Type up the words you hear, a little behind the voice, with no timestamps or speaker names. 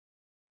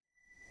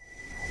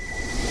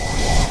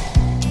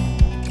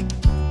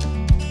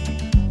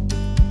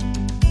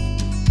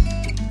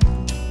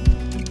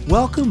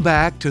Welcome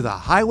back to the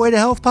Highway to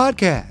Health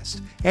podcast,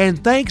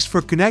 and thanks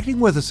for connecting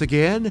with us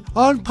again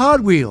on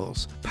Pod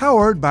Wheels,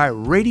 powered by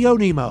Radio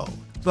Nemo.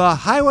 The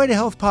Highway to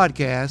Health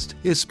podcast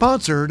is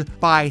sponsored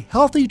by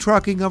Healthy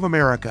Trucking of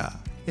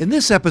America. In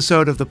this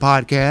episode of the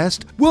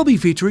podcast, we'll be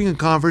featuring a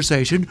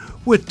conversation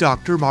with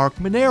Dr. Mark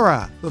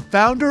Manera, the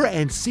founder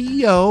and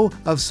CEO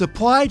of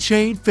Supply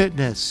Chain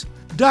Fitness.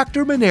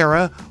 Dr.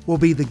 Manera will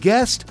be the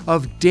guest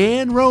of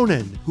Dan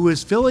Ronan, who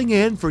is filling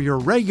in for your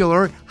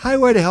regular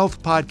Highway to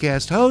Health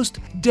podcast host,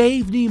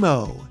 Dave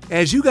Nemo.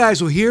 As you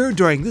guys will hear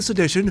during this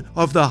edition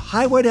of the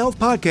Highway to Health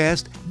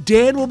podcast,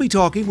 Dan will be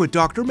talking with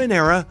Dr.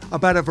 Manera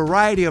about a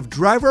variety of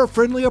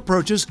driver-friendly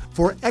approaches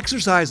for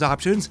exercise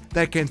options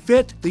that can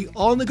fit the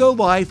on-the-go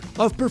life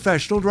of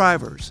professional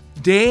drivers.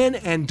 Dan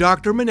and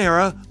Dr.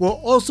 Manera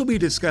will also be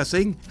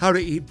discussing how to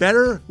eat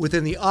better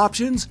within the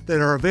options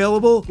that are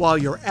available while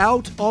you're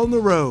out on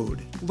the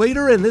road.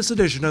 Later in this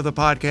edition of the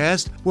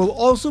podcast, we'll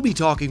also be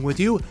talking with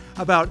you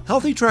about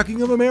Healthy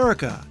Trucking of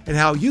America and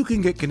how you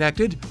can get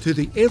connected to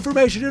the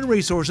information and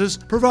resources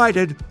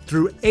provided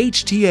through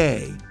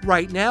HTA.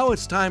 Right now,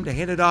 it's time to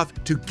hand it off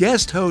to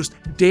guest host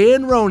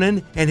Dan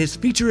Ronan and his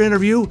feature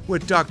interview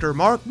with Dr.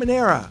 Mark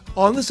Manera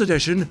on this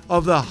edition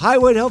of the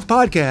Highway to Health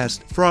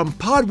podcast from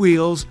Pod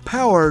Wheels,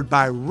 powered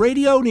by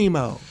Radio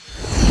Nemo.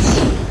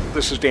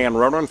 This is Dan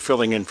Ronan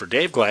filling in for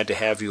Dave. Glad to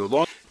have you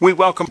along. We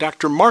welcome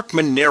Dr. Mark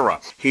Manera.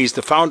 He's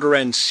the founder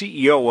and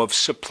CEO of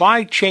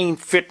Supply Chain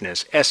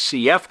Fitness,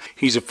 SCF.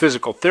 He's a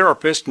physical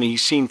therapist, and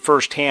he's seen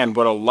firsthand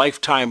what a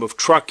lifetime of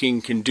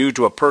trucking can do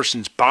to a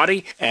person's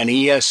body, and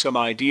he has some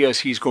ideas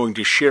he's going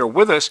to share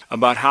with us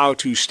about how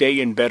to stay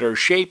in better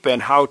shape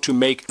and how to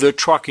make the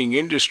trucking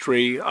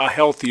industry a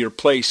healthier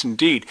place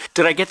indeed.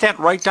 Did I get that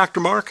right, Dr.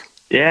 Mark?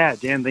 Yeah,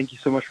 Dan, thank you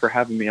so much for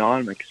having me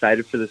on. I'm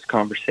excited for this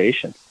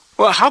conversation.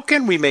 Well, how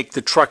can we make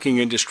the trucking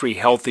industry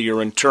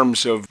healthier in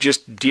terms of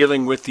just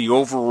dealing with the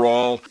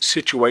overall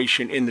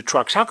situation in the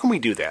trucks? How can we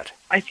do that?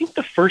 I think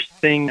the first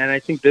thing, and I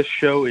think this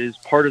show is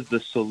part of the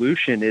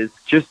solution, is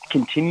just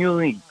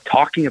continually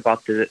talking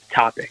about the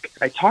topic.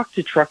 I talk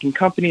to trucking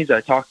companies,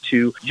 I talk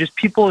to just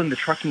people in the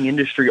trucking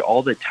industry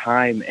all the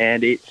time,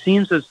 and it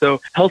seems as though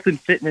health and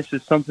fitness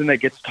is something that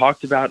gets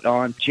talked about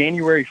on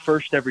January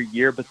 1st every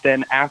year, but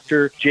then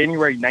after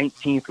January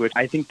 19th, which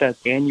I think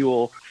that's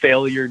annual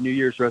failure New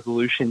Year's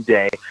resolution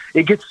day,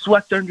 it gets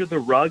swept under the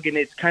rug, and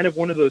it's kind of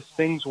one of those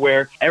things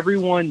where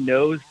everyone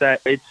knows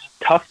that it's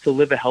tough to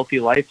live a healthy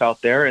life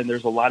out there, and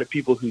there's a lot of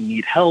people who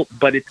need help,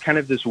 but it's kind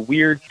of this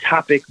weird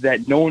topic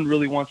that no one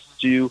really wants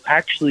to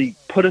actually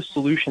put a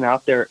solution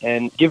out there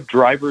and give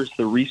drivers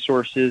the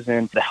resources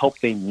and the help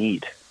they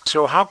need.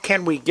 So how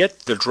can we get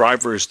the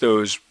drivers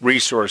those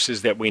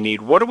resources that we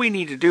need? What do we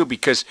need to do?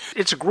 Because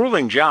it's a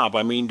grueling job.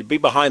 I mean, to be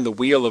behind the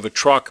wheel of a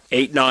truck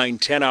 8, 9,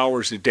 10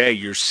 hours a day,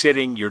 you're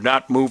sitting, you're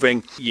not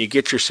moving, you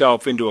get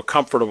yourself into a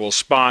comfortable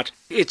spot.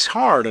 It's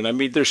hard. And I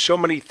mean, there's so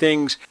many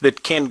things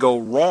that can go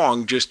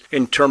wrong just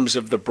in terms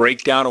of the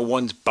breakdown of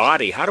one's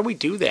body. How do we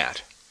do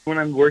that? When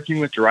I'm working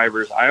with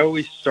drivers, I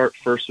always start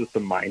first with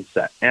the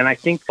mindset. And I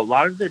think a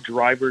lot of the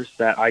drivers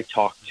that I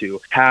talk to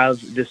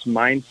have this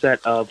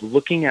mindset of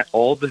looking at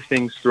all the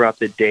things throughout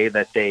the day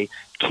that they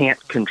can't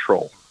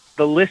control.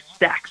 The list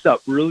stacks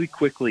up really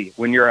quickly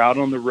when you're out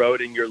on the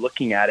road and you're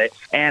looking at it.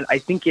 And I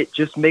think it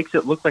just makes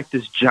it look like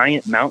this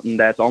giant mountain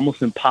that's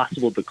almost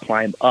impossible to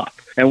climb up.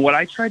 And what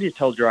I try to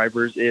tell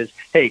drivers is,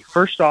 hey,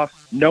 first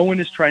off, no one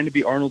is trying to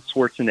be Arnold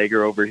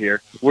Schwarzenegger over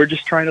here. We're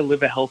just trying to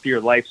live a healthier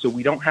life so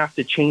we don't have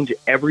to change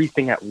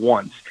everything at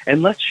once.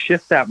 And let's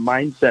shift that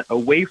mindset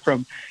away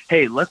from,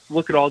 hey, let's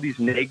look at all these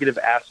negative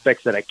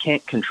aspects that I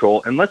can't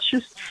control, and let's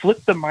just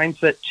flip the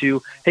mindset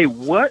to, hey,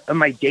 what in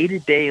my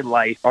day-to-day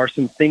life are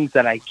some things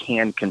that I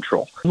can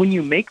control? When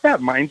you make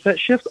that mindset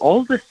shift,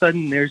 all of a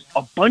sudden there's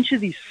a bunch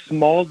of these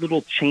small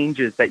little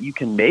changes that you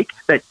can make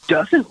that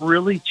doesn't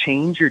really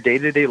change your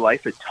day-to-day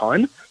life a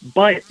ton,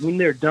 but when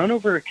they're done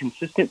over a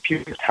consistent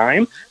period of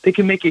time, they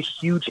can make a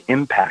huge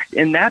impact.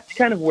 And that's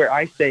kind of where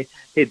I say,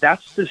 hey,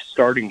 that's the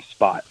starting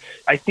spot.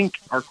 I think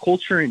our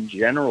culture in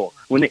general,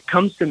 when it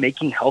comes to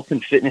making health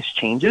and fitness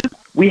changes,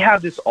 we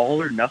have this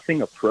all or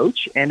nothing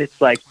approach. And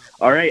it's like,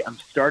 all right, I'm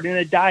starting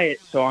a diet,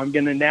 so I'm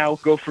going to now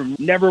go from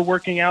never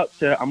working out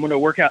to I'm going to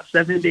work out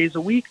 7 days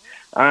a week.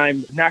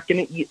 I'm not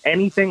going to eat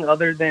anything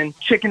other than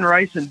chicken,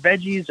 rice, and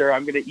veggies, or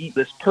I'm going to eat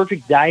this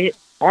perfect diet.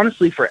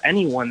 Honestly, for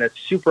anyone, that's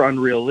super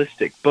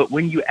unrealistic. But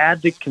when you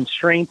add the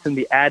constraints and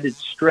the added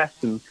stress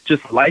and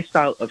just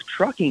lifestyle of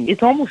trucking,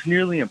 it's almost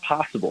nearly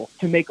impossible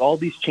to make all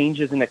these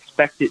changes and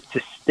expect it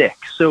to stick.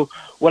 So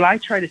what I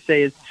try to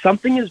say is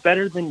something is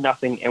better than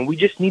nothing, and we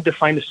just need to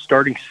find a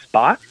starting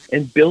spot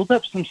and build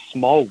up some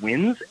small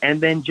wins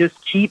and then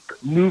just keep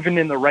moving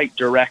in the right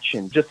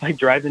direction, just like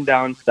driving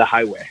down the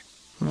highway.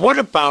 What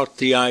about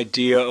the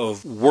idea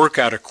of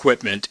workout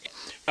equipment?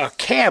 A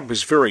cab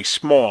is very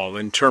small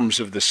in terms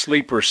of the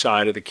sleeper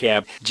side of the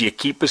cab. Do you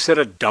keep a set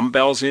of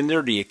dumbbells in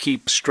there? Do you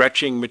keep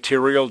stretching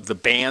material, the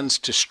bands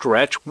to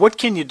stretch? What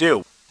can you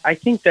do? I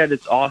think that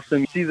it's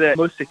awesome. You see the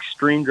most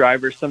extreme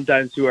drivers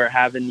sometimes who are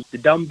having the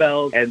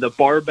dumbbells and the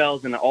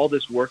barbells and all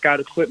this workout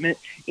equipment.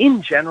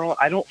 In general,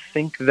 I don't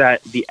think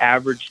that the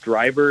average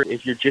driver,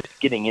 if you're just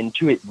getting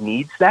into it,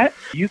 needs that.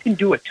 You can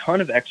do a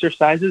ton of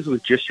exercises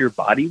with just your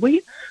body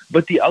weight.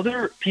 But the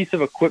other piece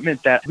of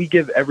equipment that we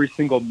give every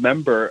single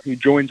member who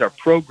joins our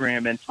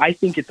program, and I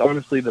think it's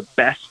honestly the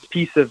best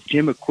piece of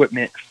gym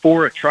equipment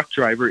for a truck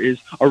driver, is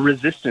a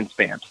resistance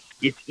band.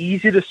 It's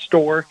easy to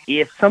store.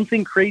 If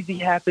something crazy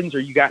happens or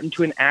you got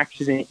into an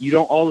accident, you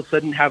don't all of a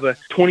sudden have a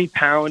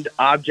 20-pound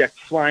object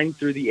flying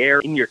through the air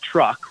in your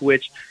truck,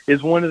 which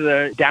is one of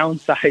the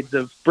downsides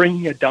of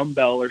bringing a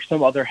dumbbell or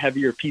some other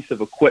heavier piece of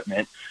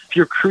equipment. If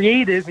you're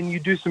creative and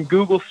you do some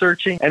Google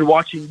searching and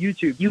watching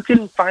YouTube, you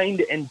can find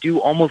and do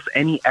almost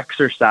any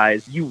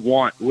exercise you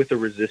want with a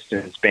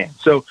resistance band.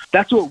 So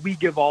that's what we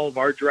give all of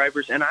our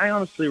drivers, and I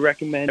honestly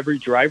recommend every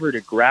driver to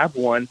grab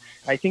one.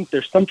 I think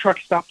there's some truck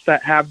stops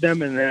that have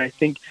them, and then I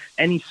think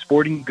any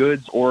sporting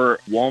goods or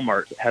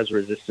Walmart has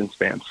resistance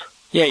bands.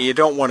 Yeah, you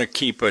don't want to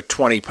keep a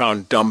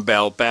 20-pound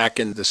dumbbell back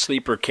in the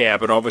sleeper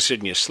cab, and all of a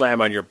sudden you slam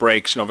on your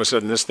brakes, and all of a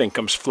sudden this thing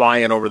comes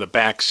flying over the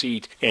back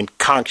seat and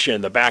conks you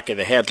in the back of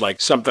the head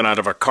like something out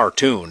of a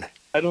cartoon.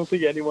 I don't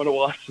think anyone will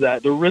watch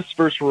that. The risk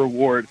versus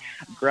reward.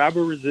 Grab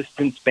a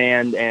resistance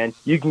band, and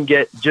you can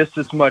get just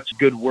as much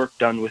good work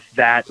done with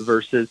that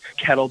versus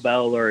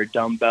kettlebell or a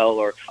dumbbell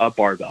or a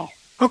barbell.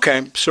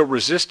 Okay, so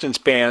resistance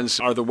bands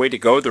are the way to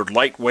go. They're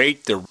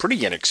lightweight. They're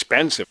pretty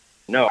inexpensive.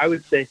 No, I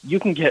would say you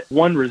can get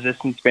one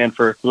resistance band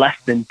for less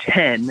than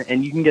 10,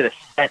 and you can get a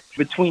set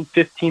between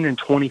 15 and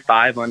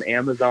 25 on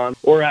Amazon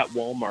or at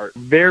Walmart.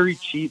 Very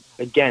cheap.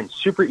 Again,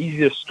 super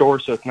easy to store,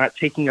 so it's not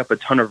taking up a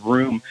ton of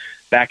room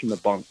back in the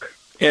bunk.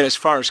 And as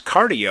far as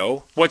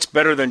cardio, what's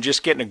better than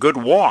just getting a good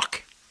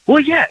walk? Well,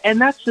 yeah, and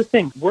that's the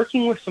thing.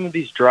 Working with some of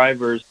these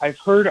drivers, I've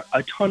heard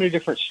a ton of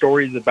different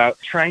stories about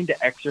trying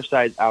to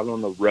exercise out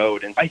on the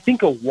road. And I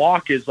think a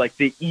walk is like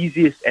the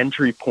easiest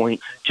entry point.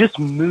 Just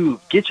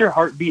move, get your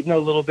heart beating a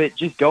little bit,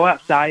 just go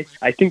outside.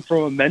 I think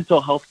from a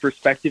mental health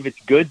perspective, it's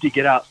good to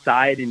get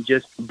outside and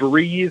just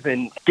breathe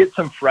and get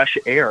some fresh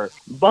air.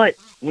 But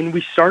when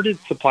we started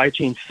Supply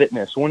Chain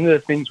Fitness, one of the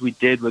things we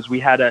did was we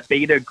had a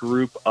beta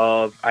group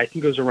of, I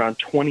think it was around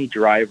 20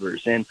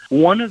 drivers. And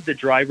one of the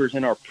drivers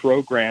in our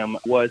program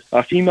was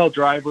a female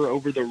driver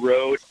over the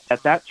road.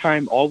 At that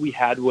time, all we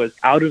had was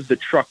out of the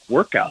truck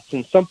workouts.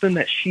 And something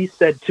that she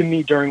said to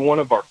me during one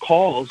of our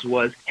calls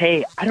was,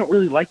 hey, I don't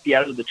really like the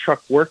out of the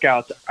truck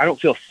workouts. I don't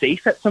feel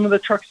safe at some of the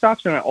truck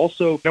stops. And I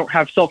also don't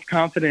have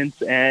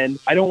self-confidence, and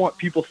I don't want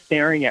people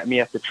staring at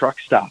me at the truck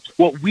stops.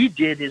 What we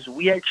did is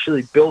we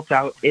actually built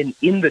out an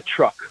in the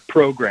truck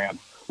program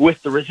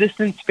with the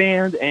resistance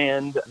band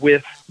and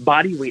with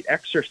body weight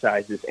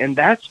exercises. And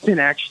that's been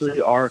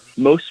actually our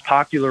most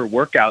popular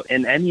workout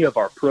in any of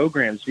our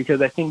programs,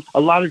 because I think a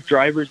lot of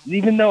drivers,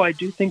 even though I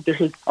do think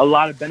there's a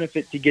lot of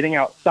benefit to getting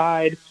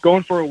outside,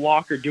 going for a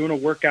walk or doing a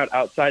workout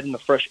outside in the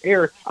fresh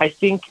air, I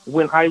think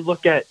when I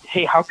look at,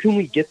 hey, how can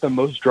we get the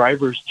most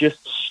drivers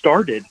just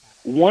started?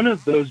 One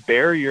of those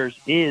barriers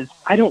is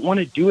I don't want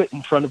to do it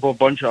in front of a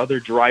bunch of other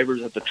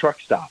drivers at the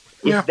truck stop.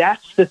 If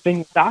that's the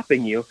thing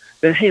stopping you,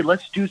 then, hey,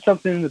 let's do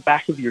something in the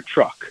back of your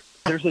truck.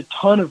 There's a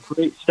ton of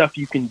great stuff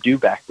you can do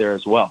back there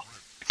as well.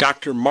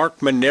 Dr.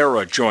 Mark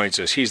Manera joins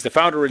us. He's the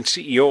founder and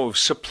CEO of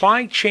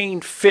Supply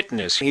Chain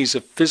Fitness. He's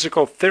a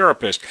physical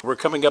therapist. We're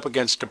coming up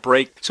against a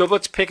break, so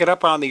let's pick it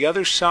up on the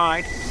other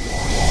side.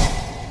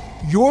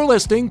 You're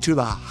listening to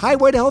the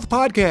Highway to Health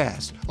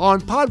Podcast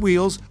on Pod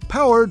Wheels,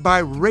 powered by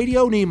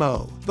Radio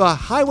Nemo. The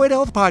Highway to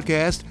Health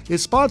Podcast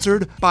is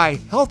sponsored by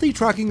Healthy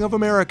Trucking of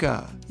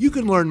America. You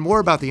can learn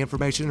more about the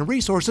information and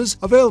resources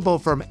available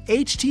from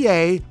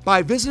HTA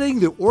by visiting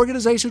the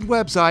organization's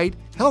website,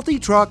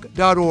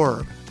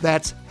 healthytruck.org.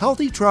 That's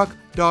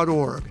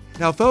healthytruck.org.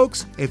 Now,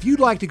 folks, if you'd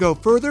like to go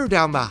further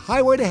down the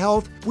highway to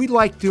health, we'd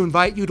like to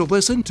invite you to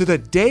listen to the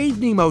Dave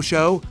Nemo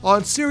Show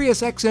on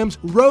SiriusXM's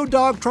Road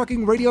Dog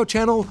Trucking Radio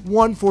Channel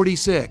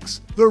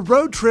 146. The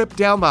road trip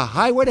down the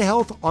highway to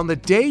health on the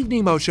Dave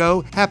Nemo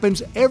Show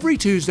happens every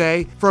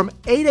Tuesday from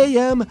 8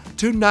 a.m.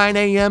 to 9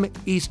 a.m.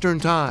 Eastern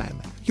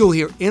Time. You'll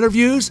hear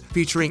interviews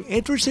featuring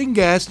interesting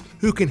guests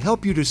who can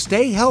help you to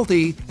stay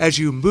healthy as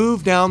you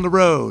move down the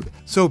road.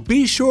 So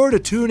be sure to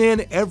tune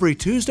in every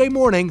Tuesday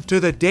morning to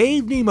the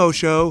Dave Nemo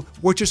Show,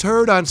 which is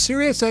heard on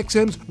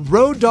SiriusXM's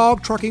Road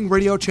Dog Trucking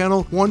Radio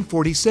Channel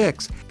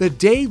 146. The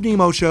Dave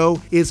Nemo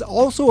Show is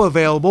also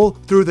available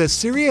through the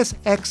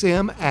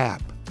SiriusXM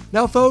app.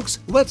 Now, folks,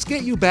 let's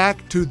get you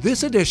back to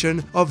this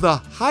edition of the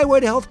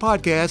Highway to Health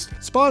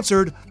Podcast,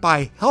 sponsored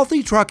by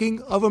Healthy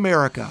Trucking of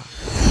America.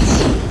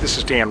 This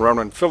is Dan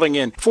Ronan filling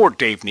in for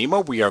Dave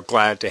Nemo. We are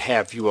glad to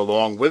have you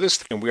along with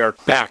us. And we are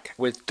back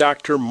with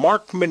Dr.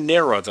 Mark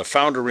Manera, the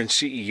founder and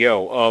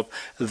CEO of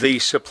the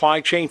Supply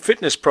Chain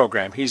Fitness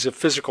Program. He's a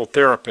physical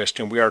therapist,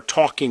 and we are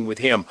talking with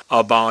him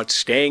about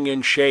staying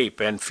in shape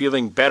and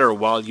feeling better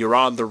while you're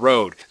on the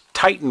road.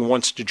 Titan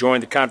wants to join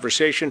the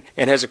conversation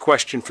and has a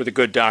question for the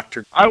good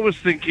doctor. I was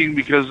thinking,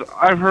 because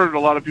I've heard a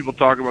lot of people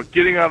talk about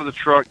getting out of the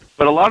truck,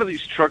 but a lot of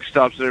these truck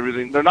stops and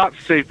everything, they're not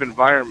safe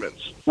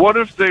environments. What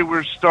if they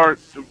were start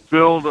to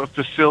build a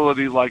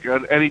facility like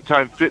an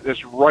Anytime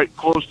Fitness right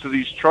close to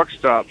these truck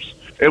stops?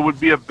 It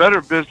would be a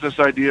better business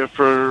idea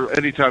for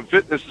Anytime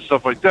Fitness and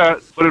stuff like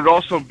that, but it would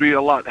also be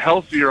a lot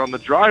healthier on the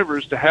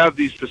drivers to have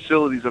these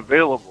facilities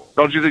available.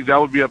 Don't you think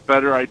that would be a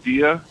better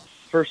idea?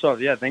 First off,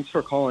 yeah, thanks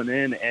for calling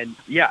in. And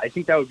yeah, I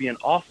think that would be an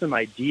awesome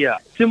idea.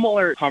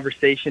 Similar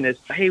conversation is,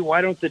 hey,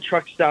 why don't the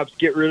truck stops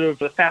get rid of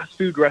the fast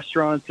food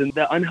restaurants and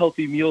the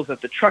unhealthy meals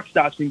at the truck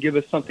stops and give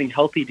us something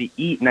healthy to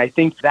eat? And I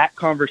think that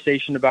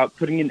conversation about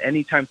putting an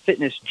Anytime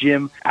Fitness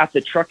gym at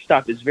the truck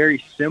stop is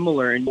very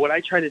similar. And what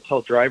I try to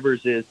tell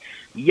drivers is,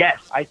 yes,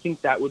 I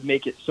think that would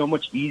make it so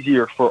much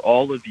easier for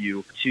all of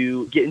you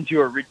to get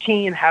into a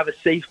routine, have a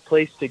safe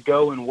place to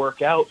go and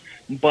work out.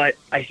 But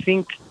I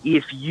think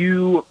if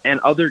you and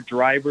other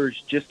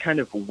drivers just kind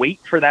of wait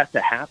for that to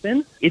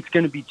happen, it's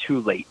going to be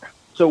too late.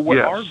 So what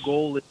our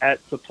goal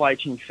at Supply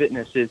Chain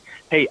Fitness is,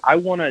 hey, I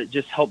want to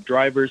just help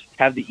drivers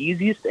have the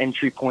easiest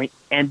entry point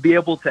and be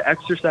able to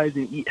exercise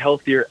and eat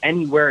healthier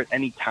anywhere at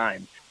any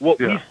time. What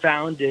we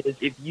found is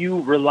if you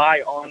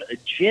rely on a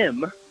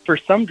gym, for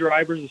some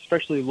drivers,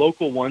 especially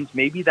local ones,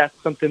 maybe that's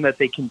something that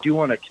they can do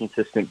on a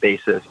consistent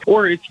basis.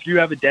 Or if you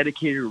have a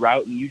dedicated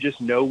route and you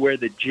just know where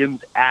the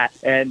gym's at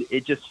and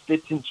it just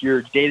fits into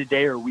your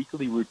day-to-day or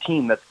weekly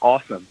routine, that's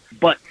awesome.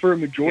 But for a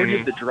majority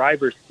of the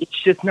drivers, it's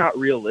just not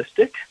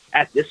realistic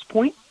at this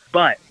point.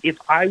 But if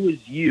I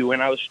was you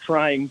and I was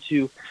trying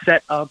to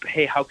set up,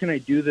 hey, how can I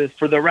do this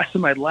for the rest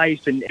of my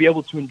life and be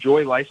able to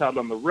enjoy life out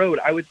on the road,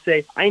 I would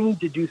say I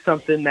need to do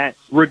something that,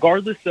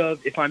 regardless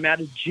of if I'm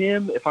at a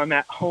gym, if I'm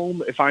at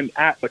home, if I'm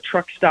at a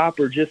truck stop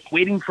or just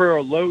waiting for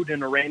a load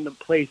in a random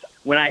place,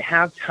 when I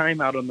have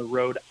time out on the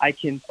road, I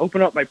can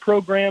open up my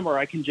program or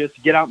I can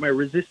just get out my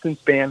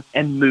resistance band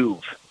and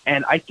move.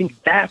 And I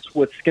think that's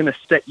what's going to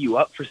set you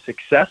up for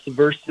success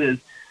versus,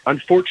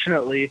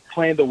 unfortunately,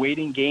 playing the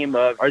waiting game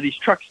of, are these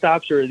truck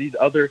stops or are these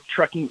other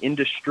trucking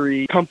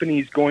industry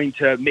companies going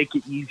to make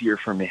it easier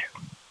for me?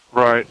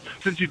 Right.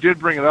 Since you did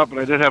bring it up, and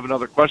I did have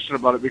another question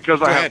about it,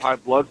 because I have high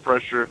blood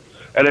pressure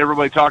and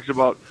everybody talks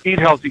about eat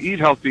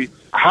healthy,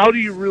 how do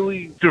you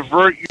really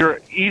divert your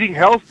eating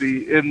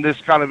healthy in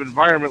this kind of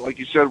environment, like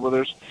you said, where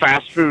there's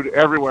fast food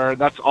everywhere, and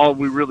that's all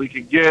we really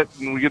can get?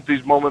 And we get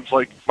these moments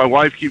like my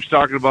wife keeps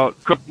talking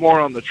about cook more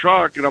on the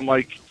truck, and I'm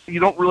like, you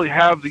don't really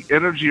have the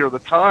energy or the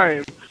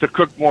time to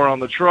cook more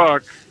on the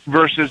truck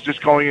versus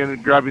just going in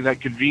and grabbing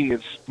that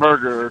convenience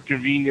burger or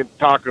convenient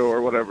taco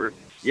or whatever.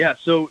 Yeah,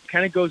 so it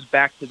kind of goes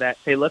back to that,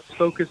 hey, let's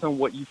focus on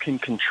what you can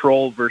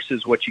control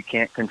versus what you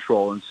can't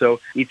control. And so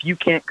if you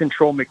can't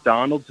control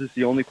McDonald's is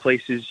the only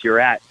places you're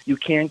at, you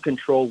can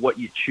control what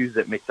you choose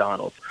at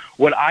McDonald's.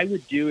 What I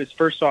would do is,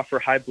 first off, for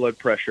high blood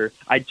pressure,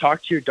 I'd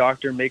talk to your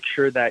doctor, make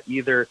sure that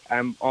either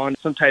I'm on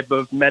some type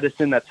of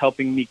medicine that's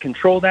helping me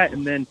control that,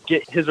 and then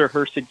get his or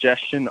her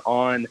suggestion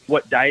on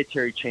what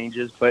dietary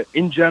changes. But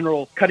in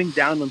general, cutting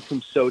down on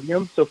some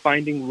sodium, so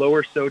finding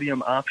lower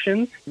sodium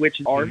options,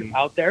 which are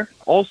out there.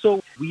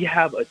 Also, we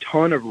have a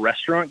ton of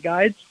restaurant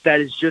guides that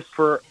is just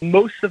for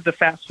most of the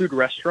fast food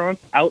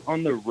restaurants out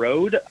on the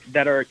road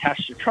that are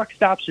attached to truck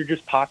stops or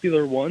just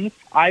popular ones.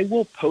 I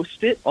will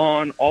post it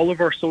on all of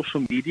our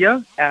social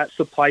media at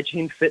Supply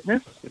Chain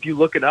Fitness, if you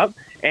look it up,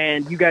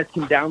 and you guys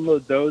can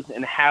download those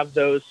and have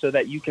those so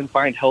that you can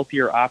find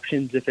healthier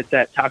options if it's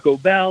at Taco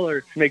Bell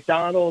or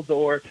McDonald's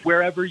or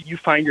wherever you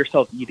find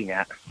yourself eating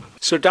at.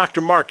 So,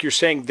 Dr. Mark, you're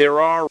saying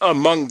there are,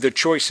 among the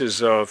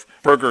choices of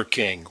Burger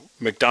King,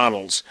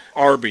 McDonald's,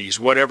 Arby's,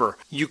 whatever,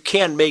 you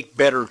can make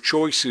better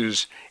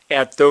choices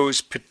at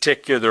those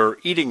particular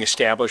eating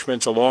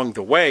establishments along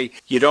the way.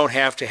 You don't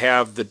have to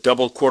have the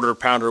double quarter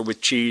pounder with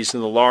cheese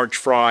and the large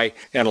fry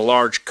and a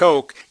large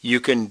Coke.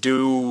 You can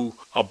do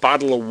a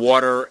bottle of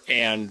water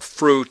and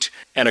fruit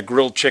and a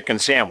grilled chicken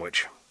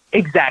sandwich.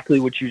 Exactly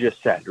what you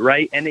just said,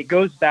 right? And it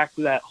goes back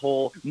to that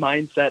whole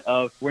mindset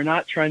of, we're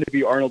not trying to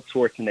be Arnold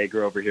Schwarzenegger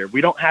over here. We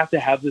don't have to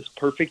have this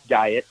perfect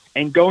diet.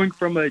 And going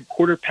from a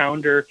quarter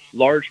pounder,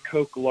 large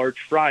Coke, large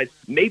fries,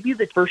 maybe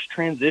the first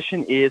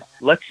transition is,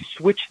 let's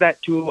switch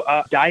that to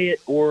a diet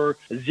or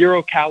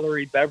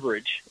 0-calorie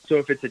beverage. So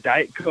if it's a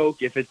Diet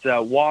Coke, if it's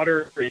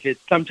water, if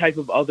it's some type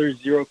of other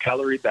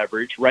 0-calorie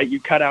beverage, right? You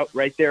cut out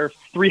right there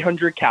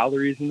 300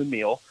 calories in the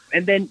meal.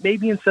 And then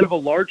maybe instead of a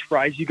large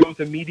fries, you go with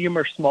a medium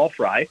or small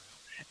fry.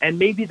 And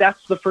maybe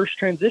that's the first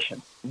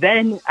transition.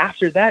 Then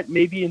after that,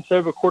 maybe instead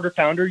of a quarter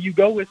pounder, you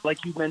go with,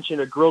 like you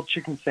mentioned, a grilled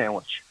chicken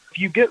sandwich. If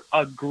you get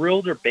a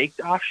grilled or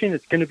baked option,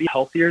 it's going to be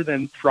healthier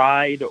than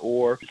fried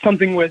or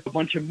something with a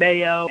bunch of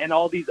mayo and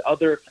all these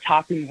other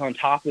toppings on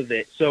top of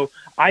it. So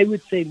I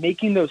would say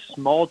making those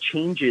small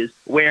changes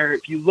where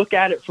if you look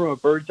at it from a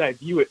bird's eye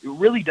view, it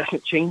really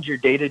doesn't change your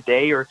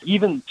day-to-day or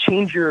even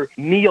change your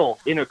meal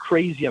in a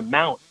crazy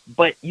amount.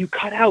 but you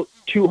cut out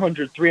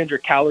 200,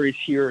 300 calories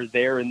here or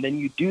there, and then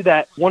you do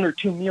that 1 or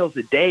 2 meals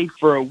a day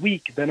for a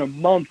week, then a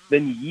month,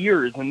 then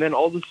years, and then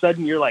all of a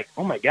sudden you're like,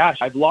 oh my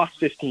gosh, I've lost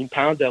 15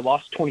 pounds, I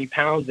lost 20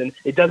 pounds, and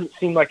it doesn't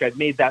seem like I've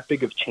made that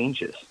big of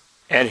changes.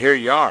 And here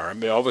you are. I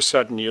mean, all of a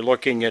sudden you're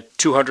looking at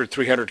 200,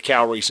 300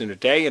 calories in a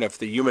day, and if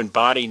the human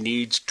body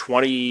needs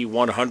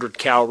 2,100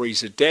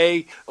 calories a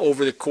day,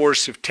 over the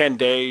course of 10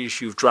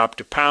 days, you've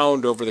dropped a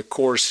pound. Over the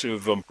course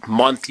of a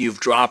month, you've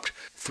dropped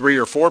 3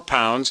 or 4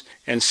 pounds,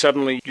 and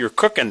suddenly you're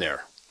cooking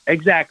there.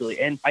 Exactly.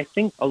 And I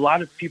think a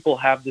lot of people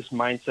have this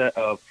mindset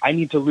of, I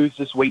need to lose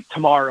this weight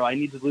tomorrow. I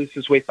need to lose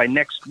this weight by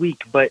next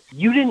week. But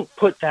you didn't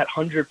put that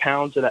 100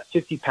 pounds or that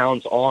 50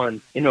 pounds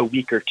on in a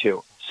week or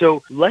two.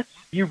 So let's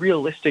be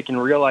realistic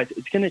and realize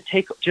it's going to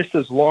take just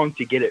as long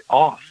to get it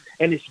off.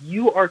 And if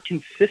you are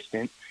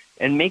consistent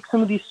and make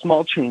some of these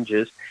small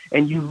changes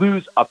and you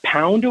lose a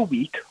pound a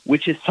week,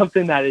 which is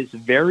something that is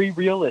very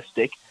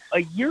realistic, a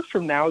year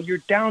from now, you're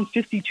down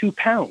 52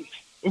 pounds.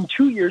 In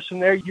 2 years from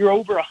there, you're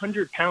over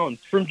 100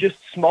 pounds from just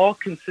small,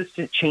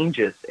 consistent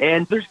changes.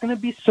 And there's going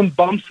to be some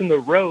bumps in the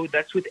road.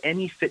 That's with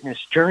any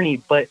fitness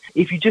journey. But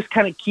if you just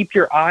kind of keep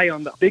your eye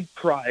on the big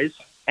prize,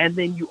 and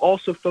then you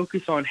also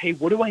focus on, hey,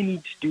 what do I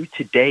need to do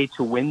today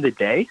to win the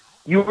day?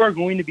 You are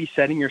going to be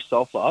setting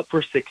yourself up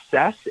for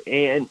success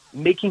and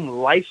making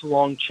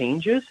lifelong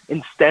changes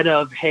instead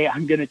of, hey,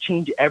 I'm going to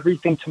change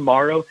everything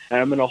tomorrow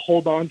and I'm going to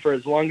hold on for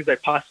as long as I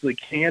possibly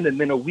can. And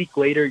then a week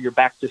later, you're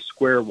back to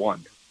square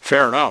one.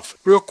 Fair enough.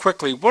 Real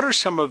quickly, what are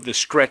some of the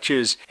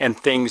stretches and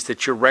things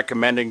that you're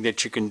recommending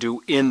that you can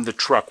do in the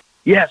truck?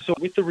 Yeah, so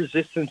with the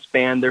resistance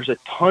band, there's a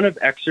ton of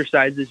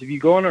exercises. If you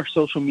go on our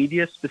social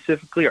media,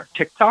 specifically our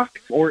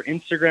TikTok or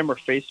Instagram or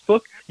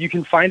Facebook, you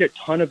can find a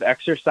ton of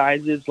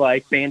exercises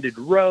like banded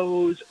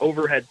rows,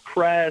 overhead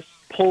press,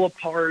 pull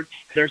apart.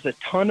 There's a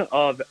ton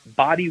of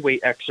body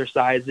weight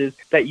exercises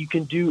that you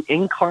can do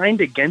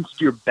inclined against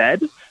your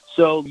bed.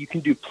 So you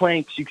can do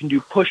planks, you can do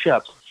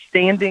push-ups.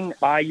 Standing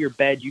by your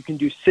bed, you can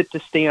do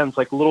sit-to-stands,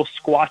 like little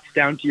squats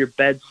down to your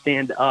bed,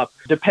 stand up.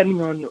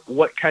 Depending on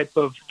what type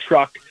of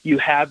truck you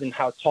have and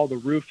how tall the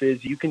roof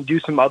is, you can do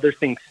some other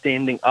things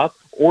standing up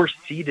or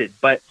seated.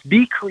 But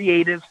be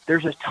creative.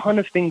 There's a ton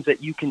of things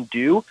that you can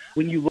do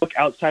when you look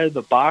outside of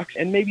the box,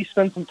 and maybe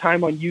spend some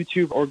time on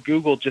YouTube or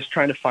Google just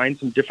trying to find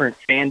some different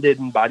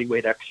banded and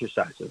bodyweight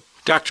exercises.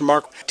 Dr.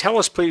 Mark, tell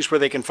us please where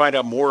they can find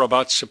out more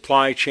about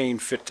Supply Chain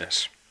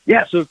Fitness.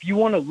 Yeah, so if you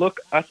want to look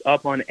us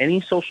up on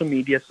any social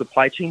media,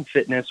 Supply Chain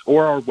Fitness,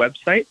 or our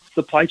website,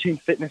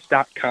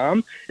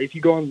 supplychainfitness.com. If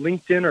you go on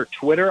LinkedIn or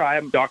Twitter, I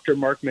am Dr.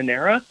 Mark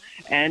Manera.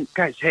 And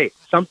guys, hey,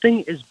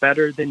 something is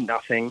better than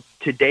nothing.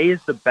 Today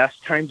is the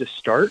best time to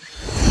start.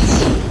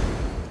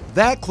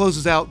 That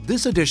closes out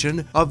this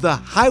edition of the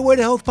Highway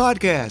to Health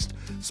podcast,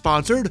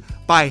 sponsored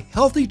by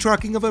Healthy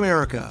Trucking of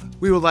America.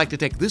 We would like to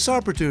take this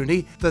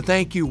opportunity to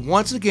thank you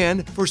once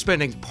again for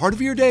spending part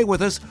of your day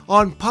with us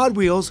on Pod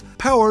Wheels,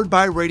 powered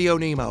by Radio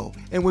Nemo.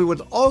 And we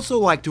would also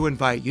like to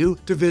invite you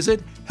to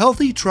visit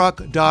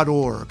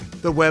healthytruck.org,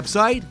 the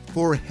website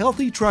for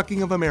Healthy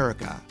Trucking of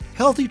America.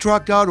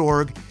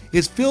 Healthytruck.org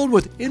is filled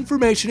with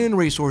information and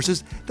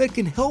resources that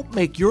can help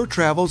make your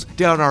travels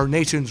down our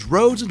nation's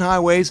roads and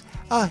highways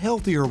a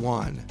healthier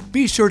one.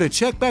 Be sure to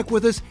check back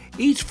with us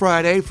each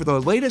Friday for the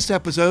latest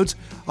episodes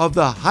of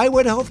the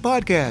Highway to Health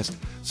podcast,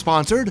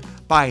 sponsored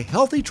by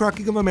Healthy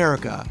Trucking of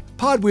America.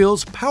 Pod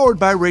Wheels, powered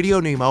by Radio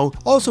Nemo,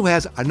 also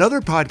has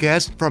another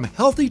podcast from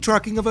Healthy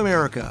Trucking of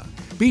America.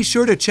 Be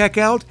sure to check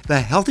out the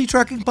Healthy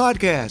Trucking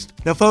Podcast.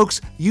 Now, folks,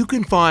 you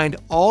can find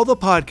all the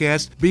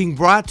podcasts being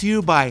brought to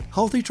you by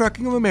Healthy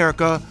Trucking of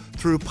America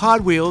through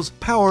Pod Wheels,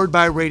 powered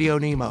by Radio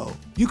Nemo.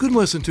 You can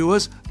listen to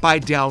us by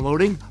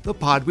downloading the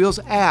Pod Wheels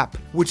app,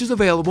 which is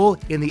available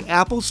in the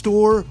Apple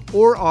Store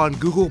or on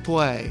Google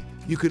Play.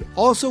 You could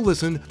also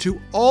listen to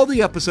all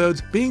the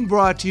episodes being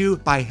brought to you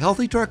by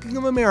Healthy Trucking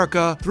of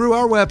America through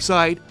our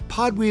website,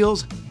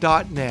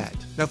 podwheels.net.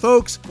 Now,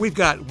 folks, we've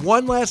got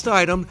one last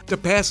item to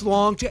pass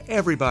along to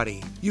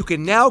everybody. You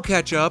can now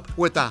catch up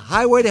with the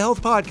Highway to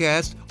Health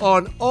podcast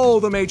on all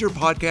the major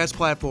podcast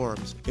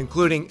platforms,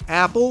 including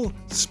Apple,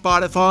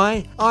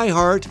 Spotify,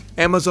 iHeart,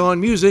 Amazon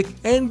Music,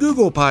 and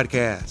Google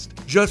Podcast.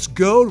 Just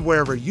go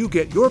wherever you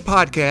get your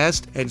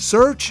podcast and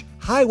search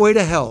Highway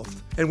to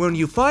Health. And when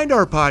you find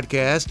our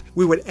podcast,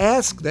 we would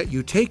ask that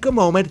you take a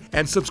moment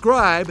and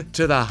subscribe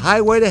to the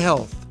Highway to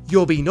Health.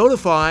 You'll be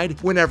notified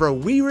whenever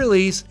we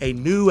release a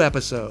new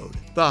episode.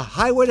 The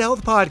Highway to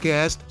Health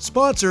podcast,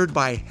 sponsored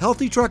by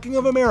Healthy Trucking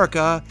of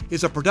America,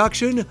 is a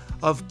production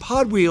of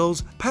Pod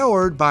Wheels,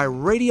 powered by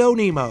Radio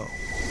Nemo.